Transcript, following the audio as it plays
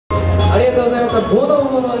ありがとうございました。ボノ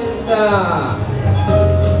ボノでした。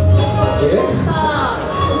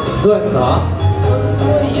どうやった？す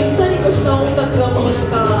ごいゆったりとした音楽がもうなん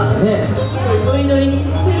かね、ノリノリに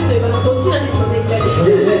させるというか、どっちなんでしょうねみたいな。か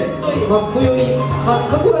っこよい、か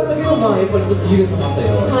っこよかったけど、まあやっぱりちょっと緩さもあった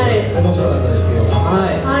りとか、面白かったですけど、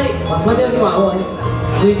はい。まあそれでは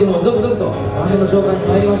続いても続々とバンドの紹介に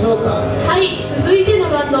参りましょうか。はい、続いての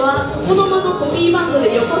バンドはトコノマのコピーバンド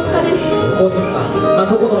で横須賀です。横須賀、まあ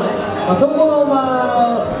トコノマね、トコノ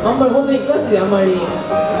マあんまり本当にガチであんまり聞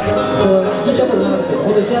いたことなかったけど、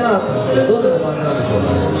本当に知らなかったんですけど、どんなバンドなんでしょうか。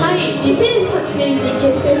はい、2008年に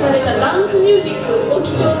結成されたダンスミュージックを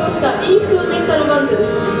基調としたインストゥルメンタルバンドで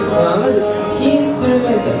す。まずインストゥル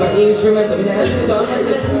メンタル、インストゥルメンタルみたいな感じであんまり分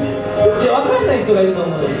かんない人がいると思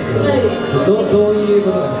うんですけど、どういうこ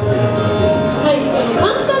とが必要ですか。はい、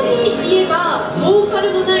簡単に言えばボーカ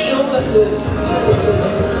ルのない音楽、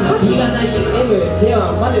歌詞がない M で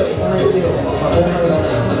はまではいかないけど、ボーカルがな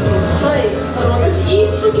い。はい、私イ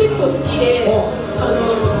ンスト結構好きで、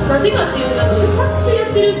なぜかっていうとサックスや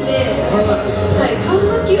ってるんで、管楽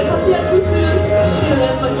器が活躍するっていうのが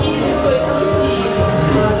やっぱ聞いててすごい楽しい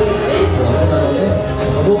からですね。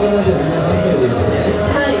ボーカルの人はみんな楽しめるということでね。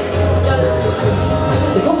はい。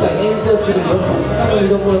今回演奏する横須賀の見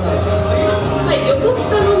どころなのは、はい、横須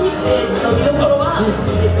賀の見どころは、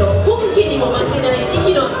本家にも負けない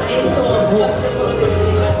息の演奏が見どころですね。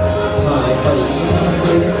まあやっぱりインスト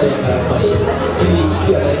ゥルメンタルからやっぱりそういう意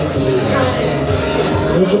識が大事で、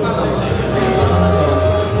横須賀は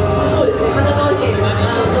そうですね、神奈川県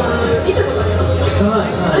見たことありますか？な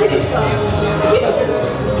いですか？結構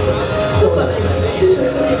近くはないですね。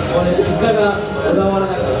俺実家が小田原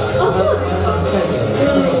だから、あ、そうですか。近いけど、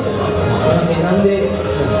なんで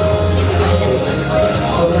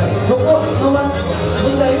トコノマ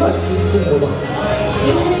自体は出身どこ？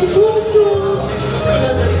東京な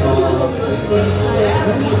んだけど、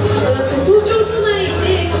東京都内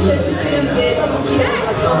で活躍してるんで、多分聞いた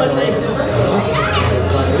ことがあんまりないのかなと思い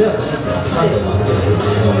ます。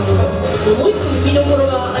もう一個見どころ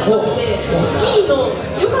がありまして、キーの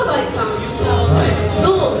ヨカバイさん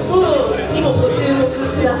のソロにもご注目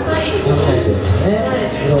ください。キ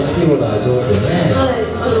ーボードが上手でね。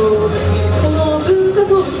この文化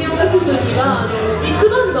装部軽音楽部にはビッグ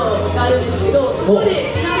バンドがあるんですけど、そこ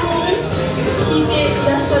でピアノを弾いてい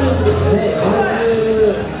らっしゃるんですね。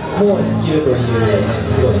もう弾けるという、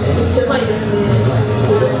すごいね。めっちゃうまいですね。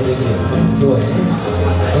それもできる、すごいね。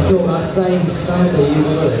今日学祭2日目という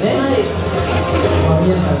ことでね。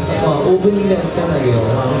皆さん、オープニングでは聞かないけど、皆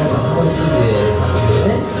さん楽しんでる感じ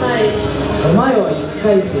でね。前は1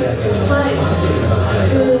回生だけど、初めての学祭。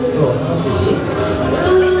どう？楽しい？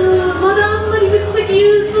まだあんまりぶっちゃけ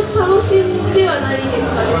言うと楽しんではないです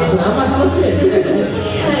かね。あんま楽しめるね。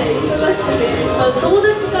はい、忙しくて、友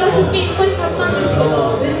達から食券いっぱい買ったんですけ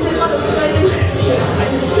ど、全然まだ使えてないっていう。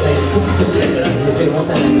もっ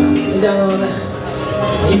たいないから。じゃあ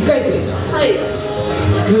1回生じゃん。はい。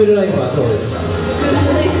スクールライフはどうですか？スクー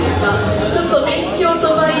ルライフですか？ちょっと勉強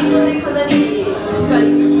とバイトでかなり疲れ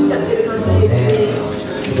切っちゃってる感じですね。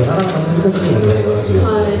なかなか難しいものね、この仕事。お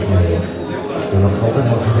金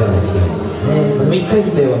も稼がないといけないね。でも1回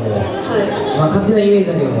生ではもう、勝手なイメージ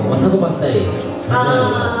だけども、タコパしたり、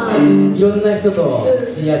いろんな人と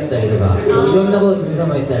知り合ったりとか、いろんなことに目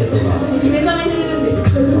覚めたりとか。目覚めてるんです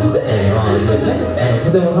か？と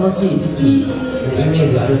ても楽しい時期、イメー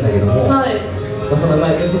ジがあるんだけども、結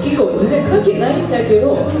構全然関係ないんだけ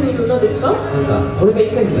ど、何ですか？なんか俺が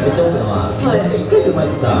1回生でめっちゃ思ったのは、1回生の前っ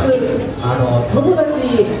てさ、友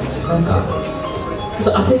達なんかち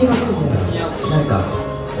ょっと焦りませんみたいな、なんか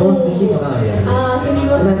友達できるのかなみたいな。焦り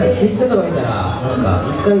ますね。なんかツイッターとか見たら、なんか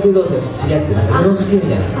1回生同士が知り合ってなんかよろしくみ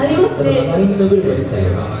たいな。ありますね。LINEのグループができた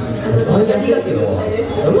りとか。バイヤーだけど、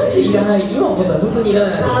マジでいらない。今思ったら本当にいら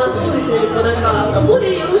ない。そうですね。なんかそこ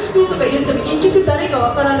でよろしくとか言っても結局誰か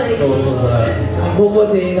わからない。そう。高校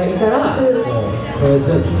生がいたら、もう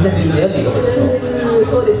そう気にしなくていいんだよっていうことをちょっ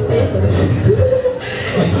と。そうですね。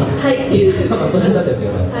はい。それだったけど。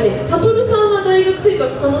はい。サトルさんは大学生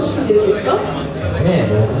活楽しんでるんですか？ね、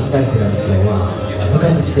もう2回生なんですけど、部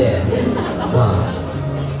活して、バ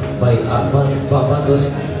ンド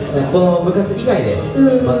して。この部活以外で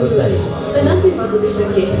バンドしたり。なんていうバンドでした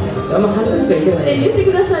っけ？あんま恥ずかしく言いたくない。言って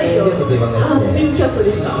くださいよ。スリムキャットというバンドやって。スリムキャット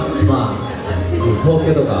ですか？東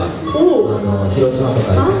京とか広島と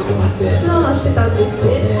か行かせてもらって。ツアーしてたんです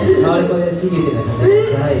ね。あれこれ CD 売って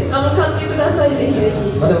ない買ってください。買ってくださいぜひぜ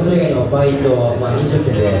ひ。でもそれ以外にもバイト、飲食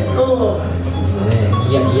店で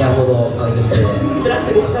嫌ほどバイトして。ブラッ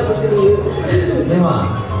クですか特に言う。で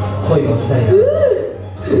恋もしたりな。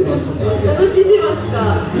楽しんでますよ。楽しんでますか？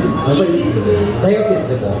やっぱり大学生っ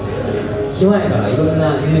てでも暇やからいろん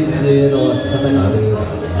な充実の仕方がある。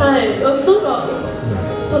はい、なんか、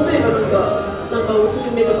例えばなんかおす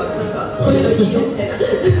すめとか、なんかこれがいいよみたいな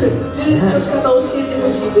充実の仕方を教えてほ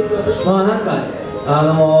しいです、私。まあなんか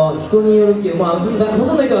人によるけど、まあほとんど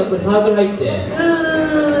の人がこれサークル入ってい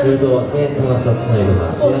ろいろとね友達と遊んだりとか、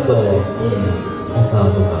あとスポンサー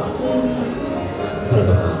とかそれ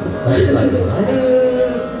とかナイスサイとかね。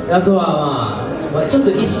あとはまあちょっと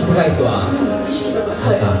意識高い人はなん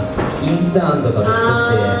かインターンとかめっちゃ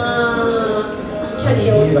して。留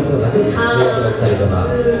学とかね、留学したりとか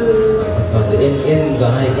してます。縁が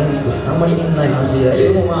ない、あんまり縁ない話だけ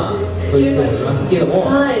ども、まあそういう人もいますけども、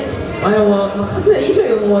まあでも勝手な以上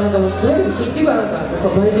よ、もうなんか結局はなんかやっぱ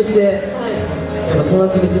バイトして、やっぱ友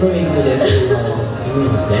達とめっちゃ飲みに行くので、いいです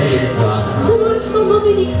ね、現実は。友達と飲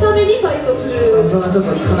みに行くためにバイトする。そんなちょっ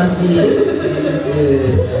と悲しい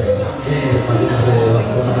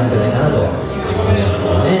そんな感じじゃないかなと思い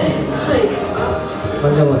ますね。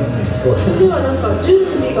ではなんか準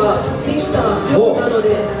備ができたようなので、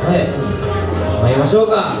参りましょう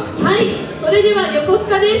か。はい、それでは横須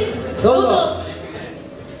賀です。どうぞ。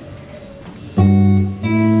こ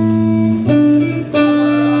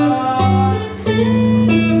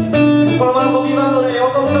のままコピーバンドで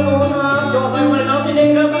横須賀と申します。今日は最後まで楽しんで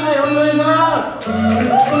ください。よろしくお願いします。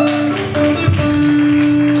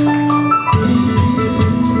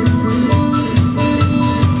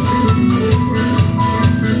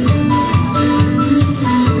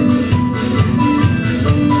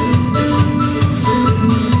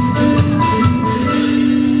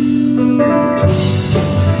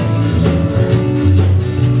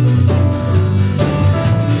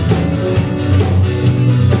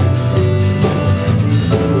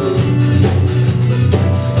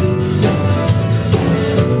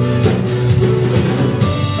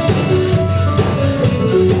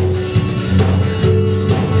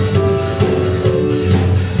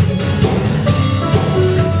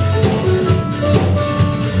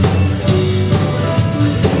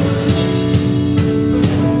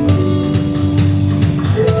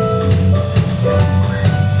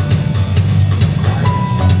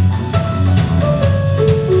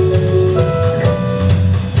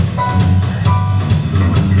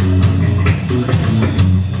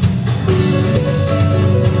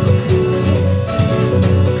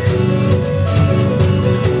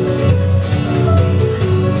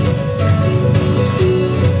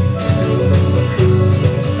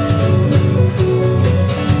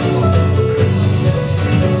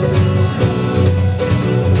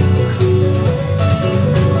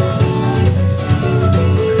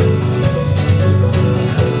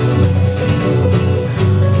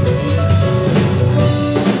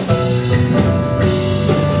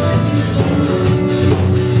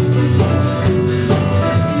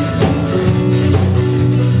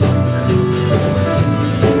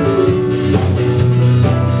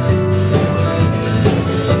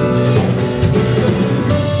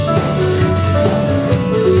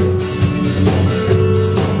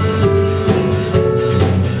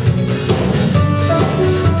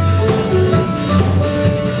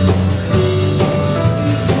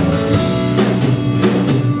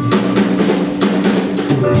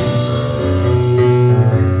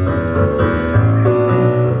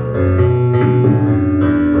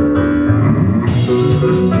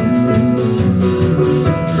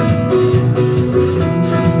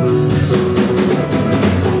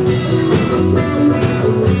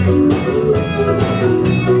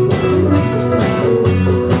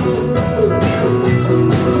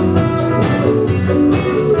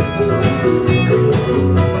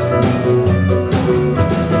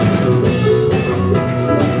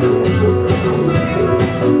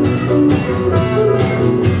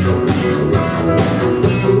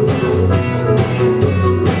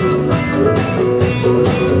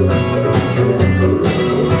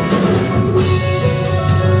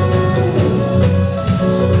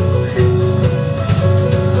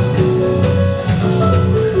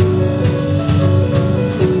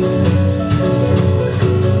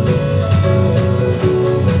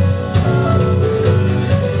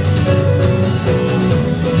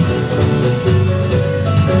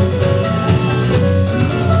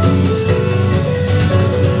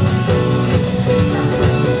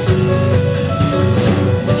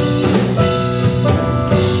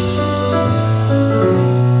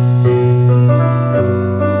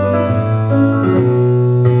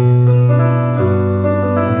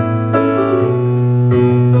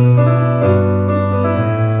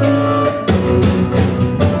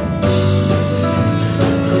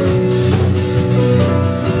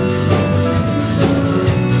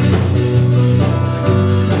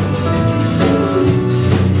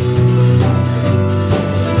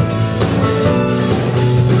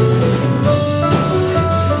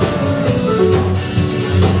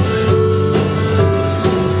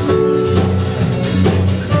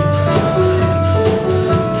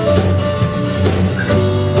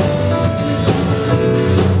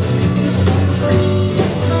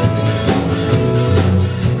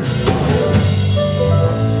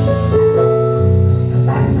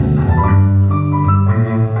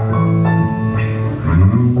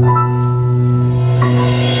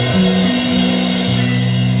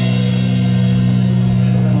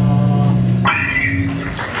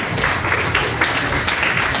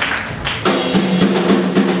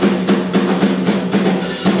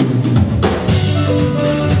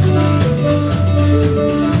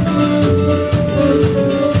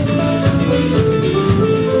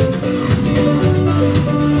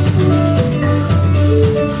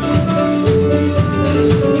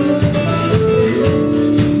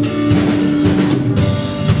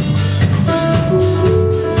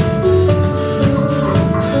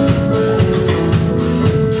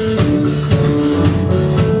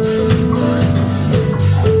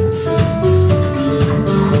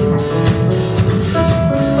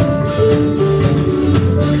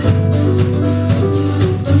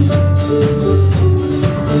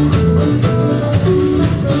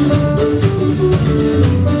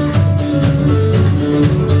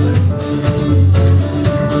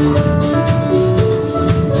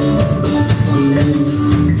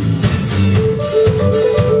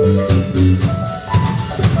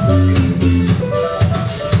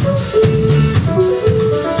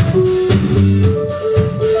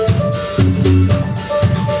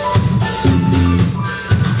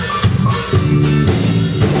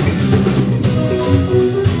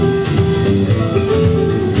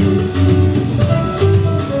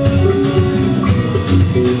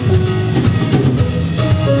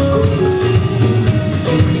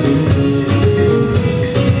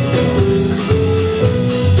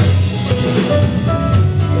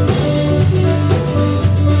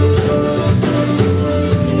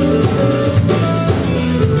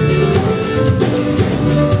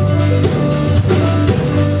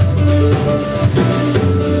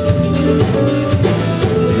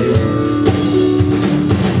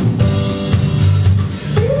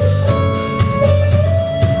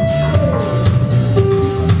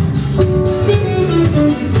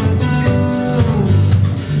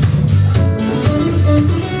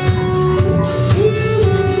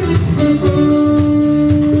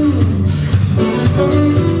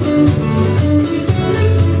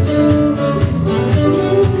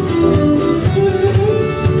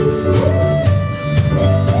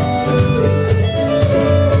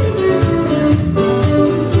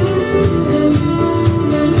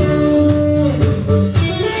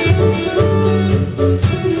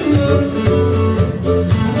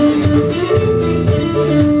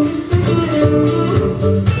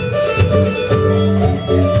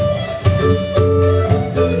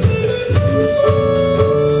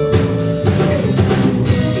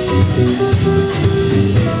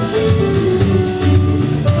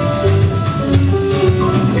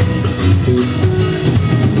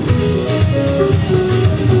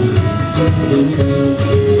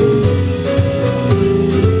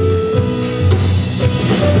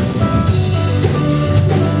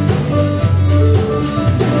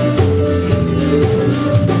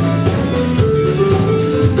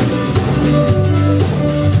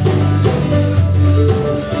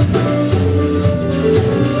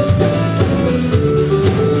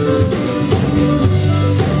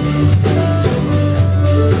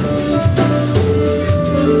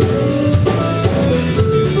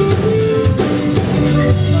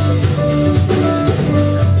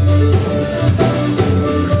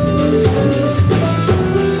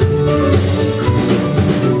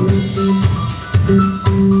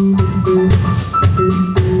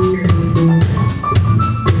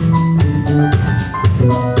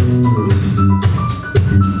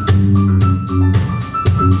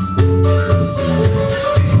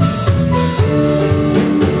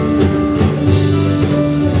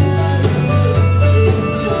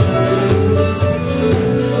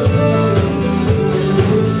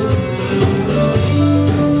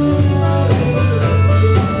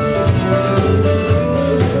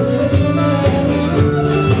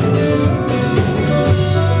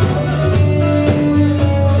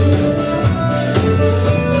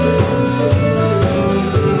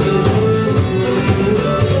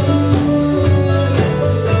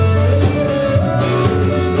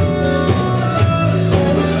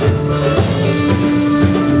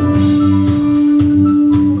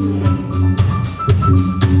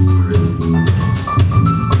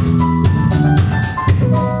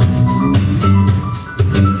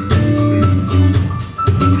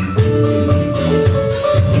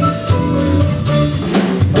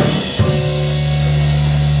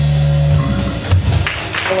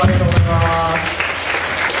とうございます。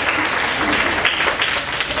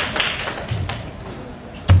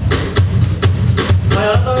はい、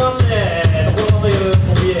改めまして、トコロマという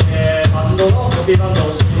バンドのコピーバンド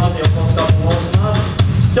をしています横須賀と申します。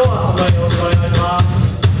今日は本当によろしくお願いします。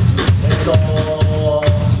ありがとうご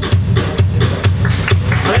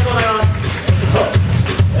ざいます。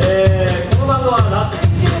このバンドはラテン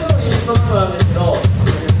系のインストバンドなんですけど、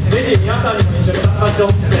ぜひ皆さんにも一緒に参加してほ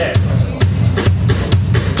しくて、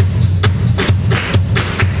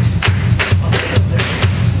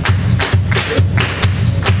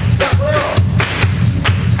じゃあこれを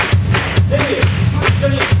ぜひ一緒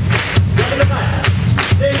にやってください。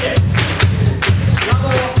ぜひラボ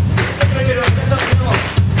をしてくれてるお客さんみんなも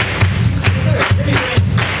ぜひ一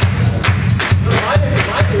緒に前で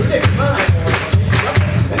腕組まないもん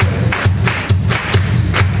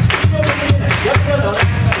やってください。あ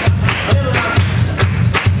りがとうございます。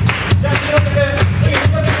じゃあ次の曲、次2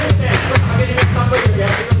曲目ですね、ちょっと激しめのかっこいい曲やっ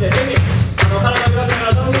ていくんで、ぜひ体を揺らしな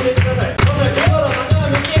がら楽しんでいってください。まずはキーボード中川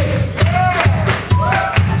美希。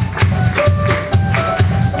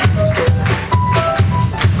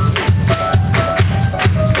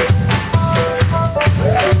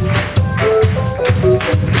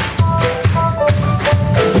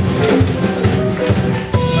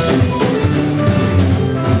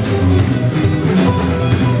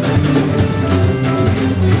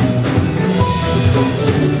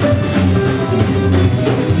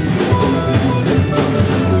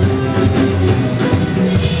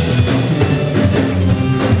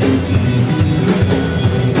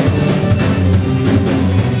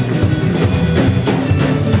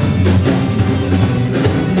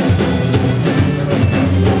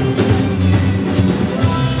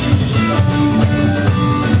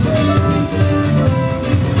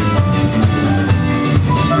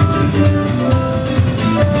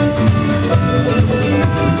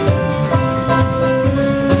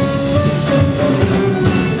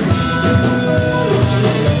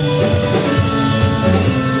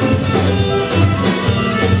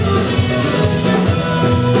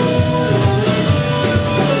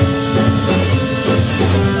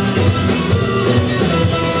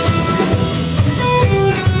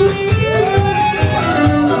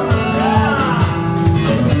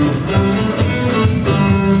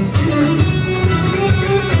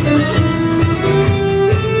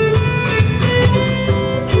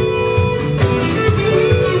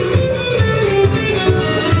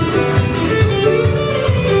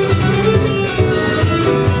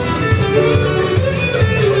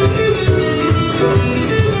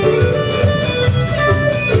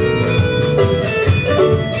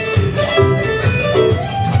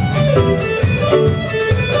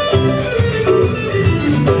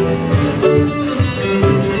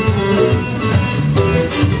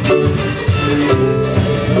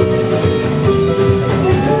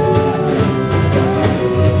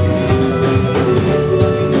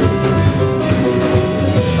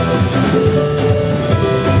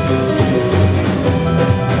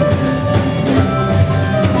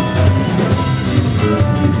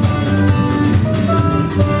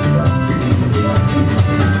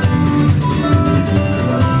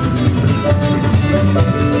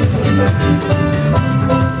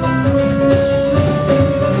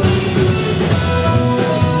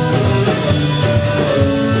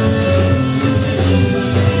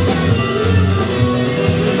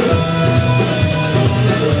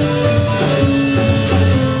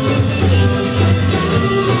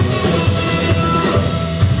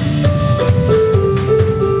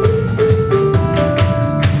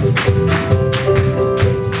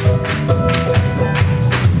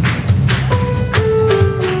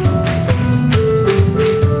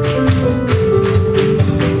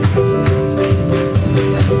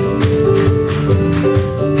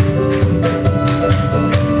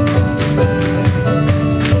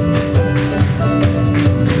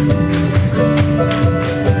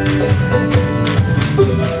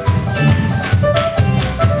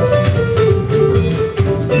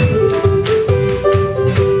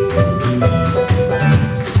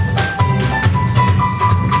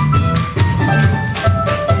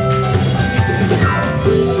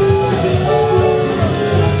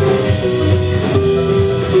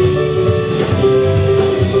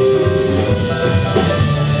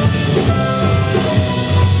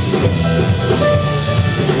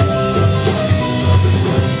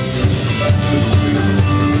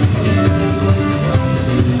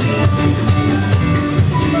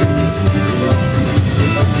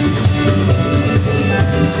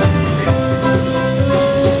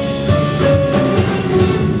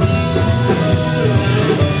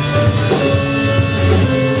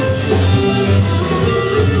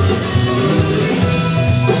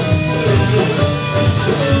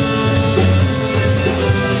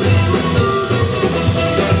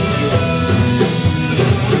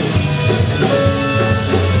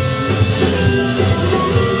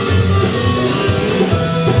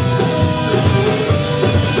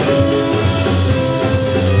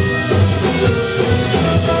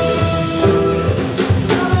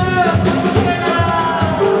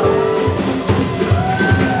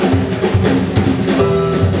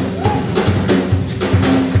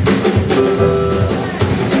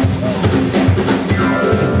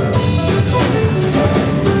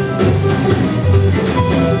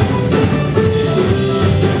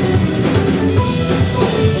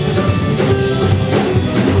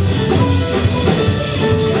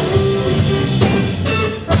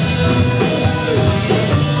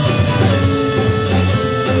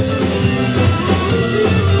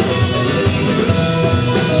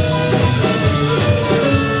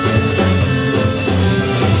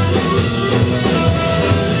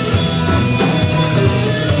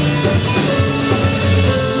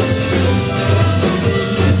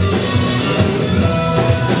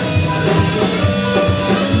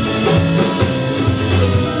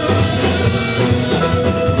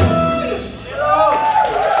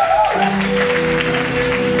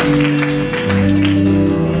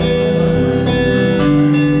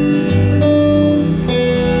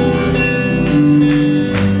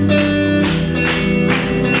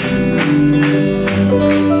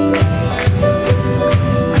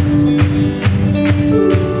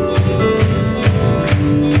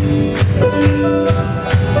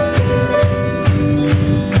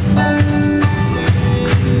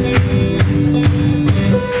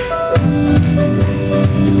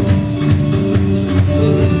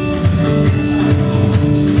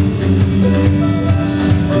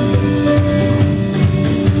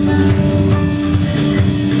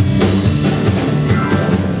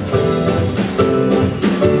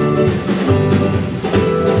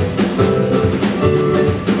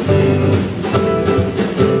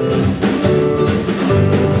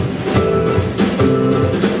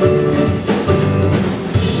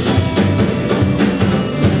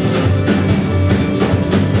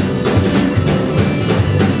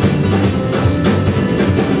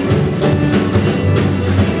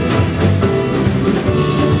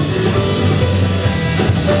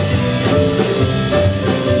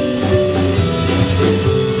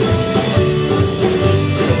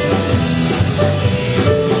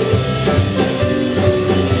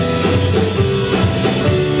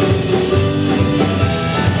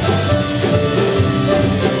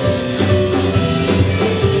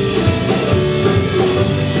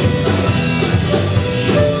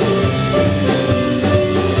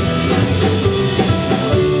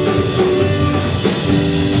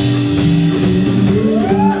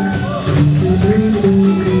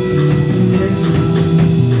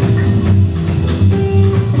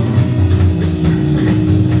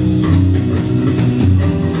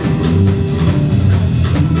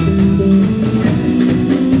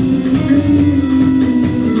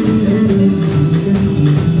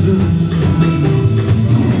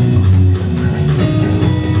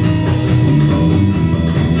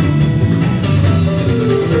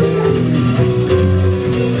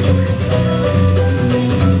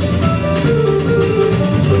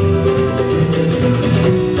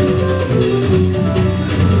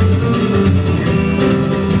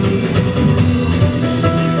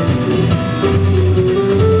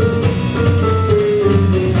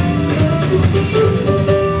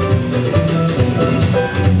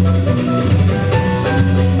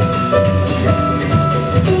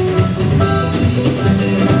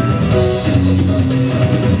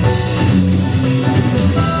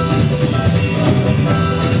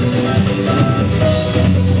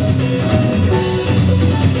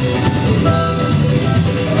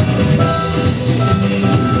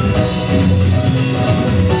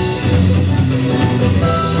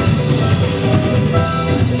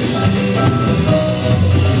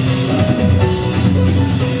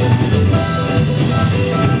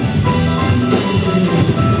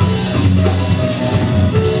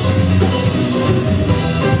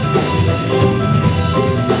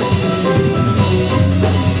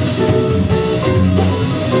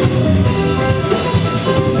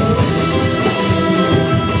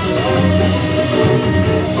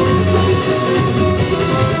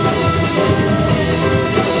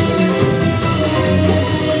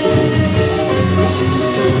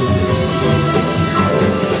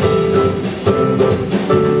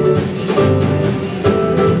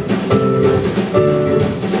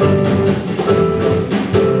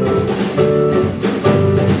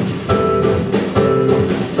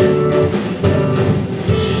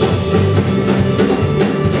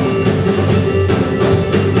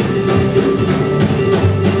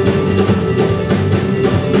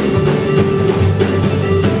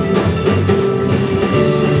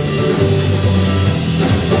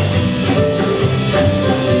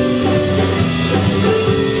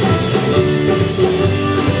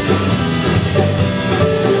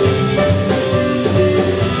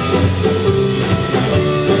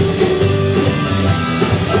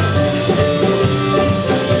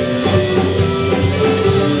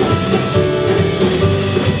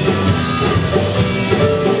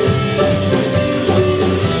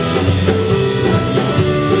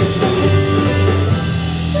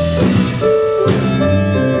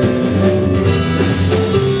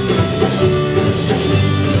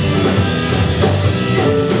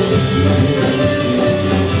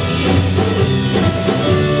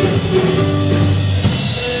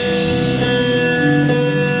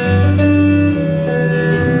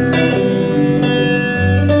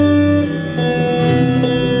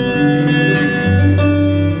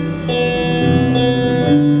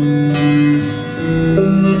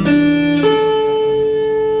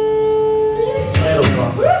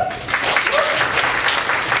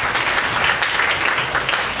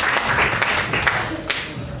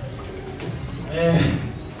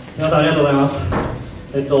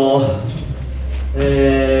何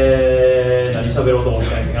喋ろうと思って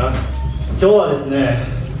ないんだかな。今日はですね、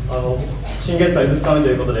新月祭2日目と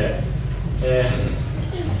いうことで、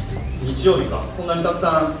日曜日か、こんなにたく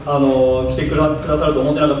さん来てくださると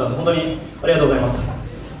思ってなかったので、本当にありがとうございます。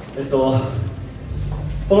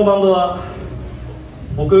このバンドは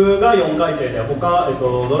僕が4回生で、他、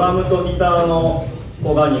ドラムとギターの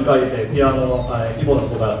子が2回生、ピアノの、キーボードの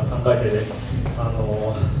子が3回生で、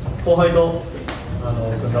後輩と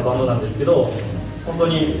組んだバンドなんですけど、本当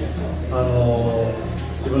に、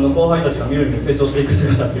自分の後輩たちがみるみる成長していく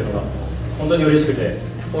姿っていうのが本当に嬉しくて、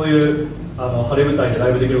こういう晴れ舞台でラ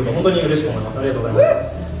イブできること本当に嬉しく思います。ありがとうございます。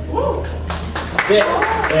で、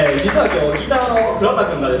実は今日ギターの倉田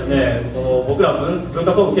君がですね、この僕ら文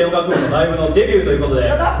化総合軽音楽部のライブのデビューということ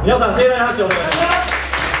で、皆さん盛大な拍手をお願いします。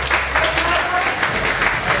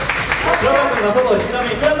倉田君が外でちなみ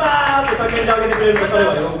に「倉田!」って叫んであげてくれると彼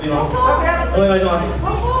は喜びます。お願いします。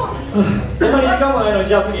そんなに時間もないのに、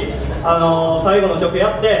じゃあ次最後の曲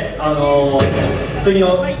やって、次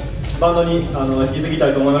のバンドに引き継ぎた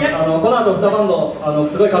いと思います。この後2バンド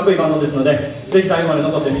すごいかっこいいバンドですので、ぜひ最後まで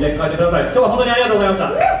残って見て帰ってください。今日は本当にありがとうございまし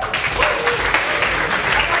た。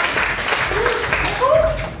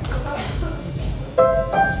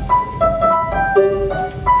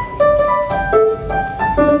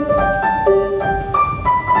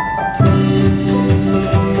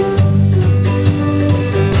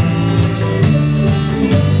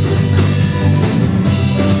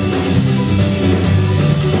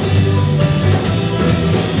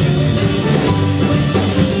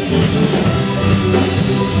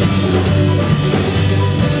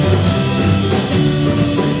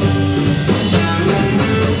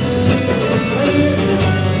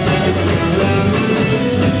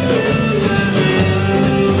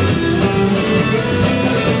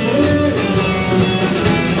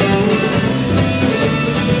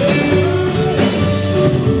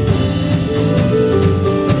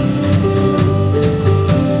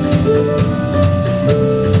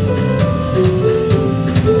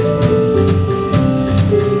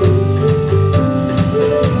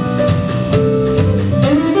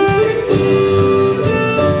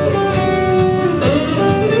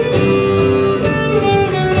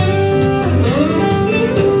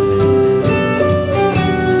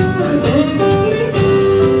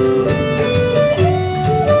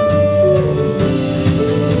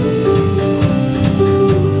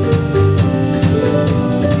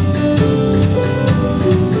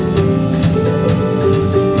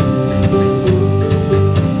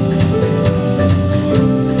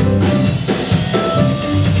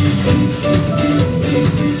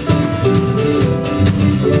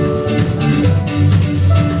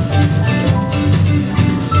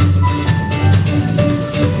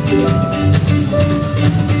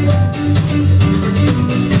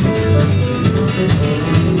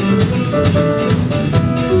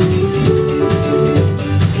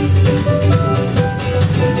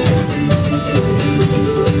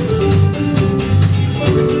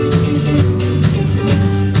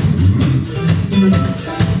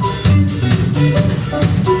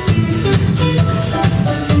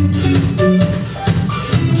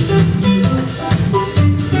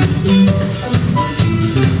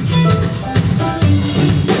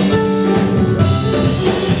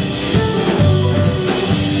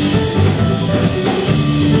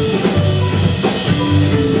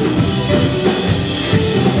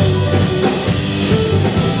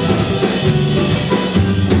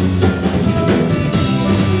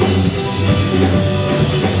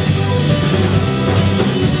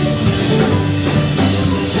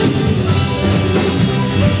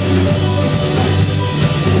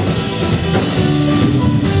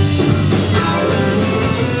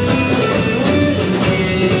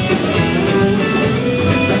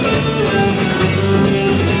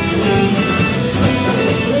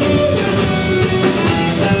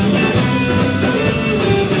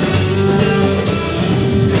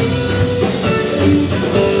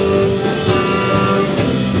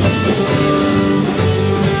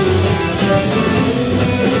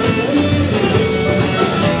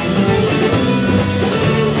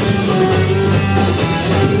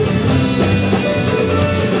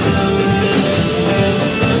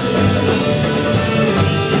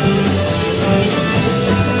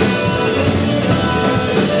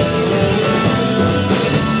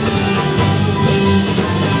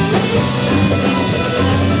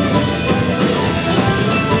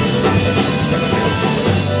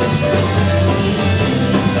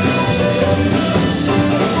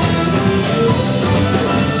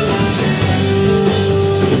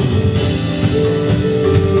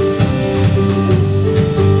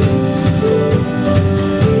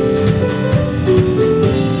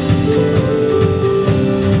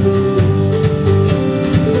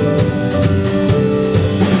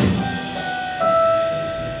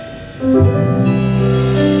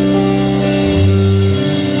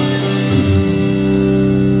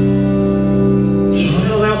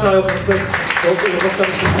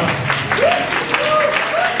した。